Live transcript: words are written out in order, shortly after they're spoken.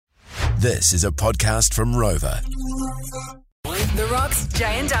This is a podcast from Rover. The Rock's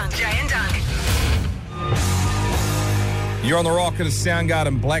Jay and Dunc. You're on The Rock at a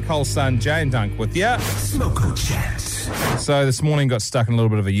Soundgarden Black Hole Sun. Jay and Dunc with ya. Smoko Chat. So this morning got stuck in a little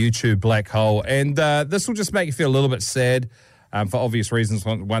bit of a YouTube black hole, and this will just make you feel a little bit sad for obvious reasons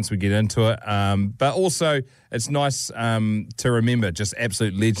once we get into it. But also, it's nice to remember just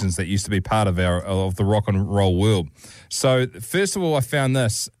absolute legends that used to be part of the rock and roll world. So first of all, I found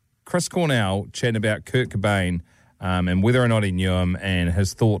this. Chris Cornell chatting about Kurt Cobain and whether or not he knew him and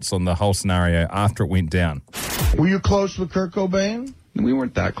his thoughts on the whole scenario after it went down. Were you close with Kurt Cobain? We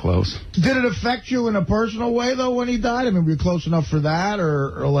weren't that close. Did it affect you in a personal way, though, when he died? I mean, were you close enough for that,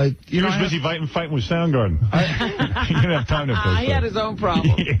 or like... He was busy fighting with Soundgarden. He didn't have time to post He had his own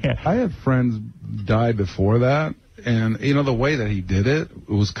problem. Yeah. I had friends die before that, and, the way that he did it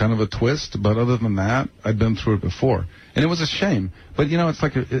was kind of a twist, but other than that, I'd been through it before. And it was a shame. But, it's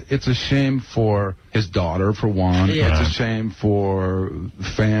like it's a shame for his daughter, for one. Yeah. It's a shame for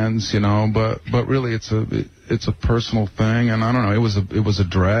fans, but really it's a personal thing. And I don't know, it was a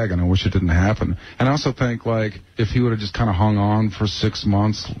drag, and I wish it didn't happen. And I also think, if he would have just kind of hung on for 6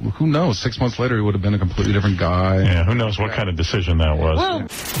 months, who knows? 6 months later, he would have been a completely different guy. Yeah, who knows what kind of decision that was. Well,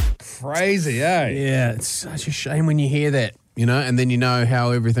 Crazy, eh? Yeah, it's such a shame when you hear that, and then you know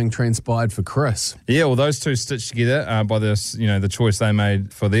how everything transpired for Chris. Yeah, well, those two stitched together by this, the choice they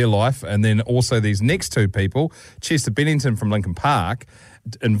made for their life. And then also these next two people, Chester Bennington from Linkin Park,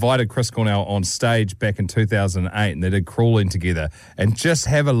 invited Chris Cornell on stage back in 2008, and they did Crawling together. And just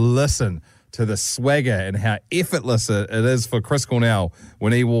have a listen to the swagger and how effortless it is for Chris Cornell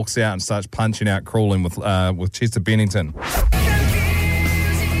when he walks out and starts punching out Crawling with Chester Bennington.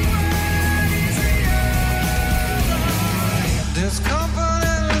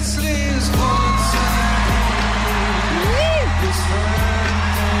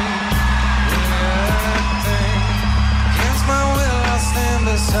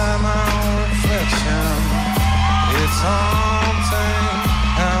 Beside my own reflection, it's haunting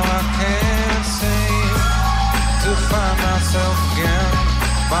how I can't seem to find myself again.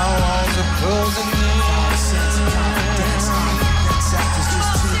 My walls are closing in.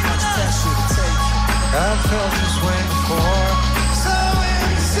 I felt this way before. So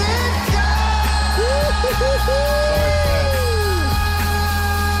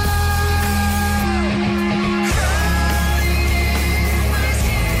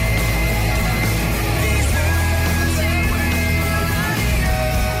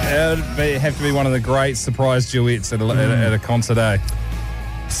It would have to be one of the great surprise duets at a concert, eh?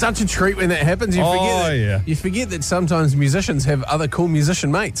 Such a treat when that happens. You forget that sometimes musicians have other cool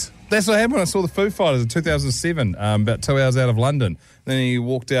musician mates. That's what happened when I saw the Foo Fighters in 2007, about 2 hours out of London. Then he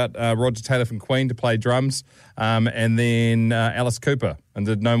walked out Roger Taylor from Queen to play drums, and then Alice Cooper, and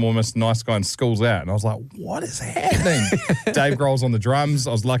did No More Mr. Nice Guy and School's Out. And I was like, what is happening? Dave Grohl's on the drums.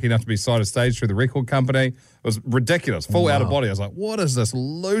 I was lucky enough to be side of stage through the record company. It was ridiculous, full out of body. I was like, what is this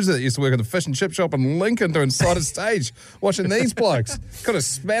loser that used to work at the fish and chip shop in Lincoln doing side of stage, watching these blokes? Could have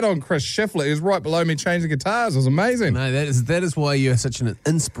spat on Chris Schiffler. He was right below me changing guitars. It was amazing. No, that is why you're such an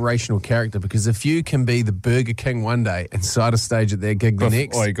inspirational character, because if you can be the Burger King one day and side of stage at their gig the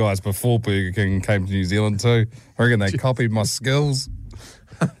next... Oh, guys, before Burger King came to New Zealand too, I reckon they copied my skills.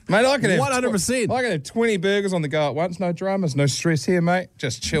 Mate, I can have 100%. I can have 20 burgers on the go at once. No dramas, no stress here, mate.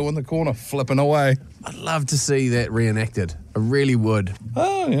 Just chill in the corner, flipping away. I'd love to see that reenacted. I really would.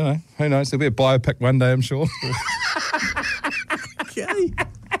 Oh, who knows? There'll be a biopic one day, I'm sure. Okay.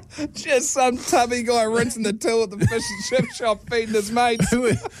 Just some tubby guy rinsing the till at the fish and chip shop feeding his mates. Who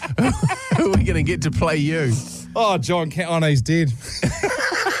are we going to get to play you? Oh, John Candy. Oh, no, he's dead.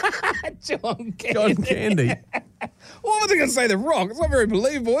 John Candy. John Candy. What was I going to say? The Rock? It's not very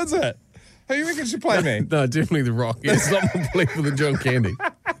believable, is it? Who do you reckon should play me? No, definitely The Rock. Yeah, it's not more believable than John Candy.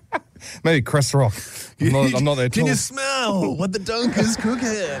 Maybe Chris Rock. I'm not there tall. Can you smell what the Dunc is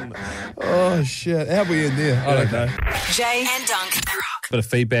cooking? Oh, shit. How we in there? I don't know. Jay and Dunc. The Rock. Bit of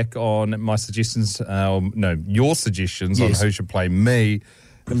feedback on my suggestions, your suggestions on who should play me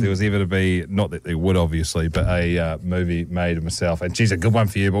if there was ever to be, not that there would obviously, but a movie made of myself. And geez, a good one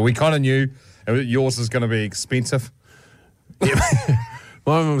for you, but we kind of knew yours is going to be expensive. Yeah.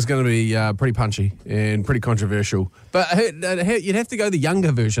 One was going to be pretty punchy and pretty controversial. But you'd have to go the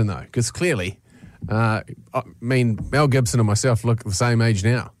younger version, though, because clearly, Mel Gibson and myself look the same age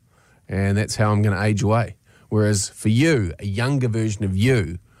now, and that's how I'm going to age away. Whereas for you, a younger version of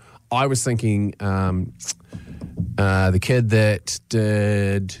you, I was thinking the kid that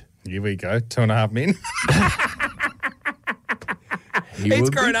did... Here we go, 2.5 Men. He's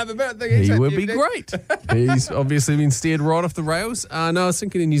grown up a bit. I think He would be great. He's obviously been steered right off the rails. No, I was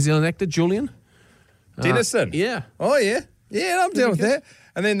thinking a New Zealand actor, Julian. Dennison. Yeah. Oh, yeah. Yeah, I'm down with that.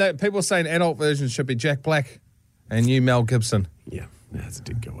 And then people saying adult versions should be Jack Black and you Mel Gibson. Yeah, that's a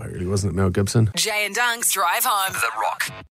dead giveaway, really, wasn't it, Mel Gibson? Jay and Dunk's Drive Home. The Rock.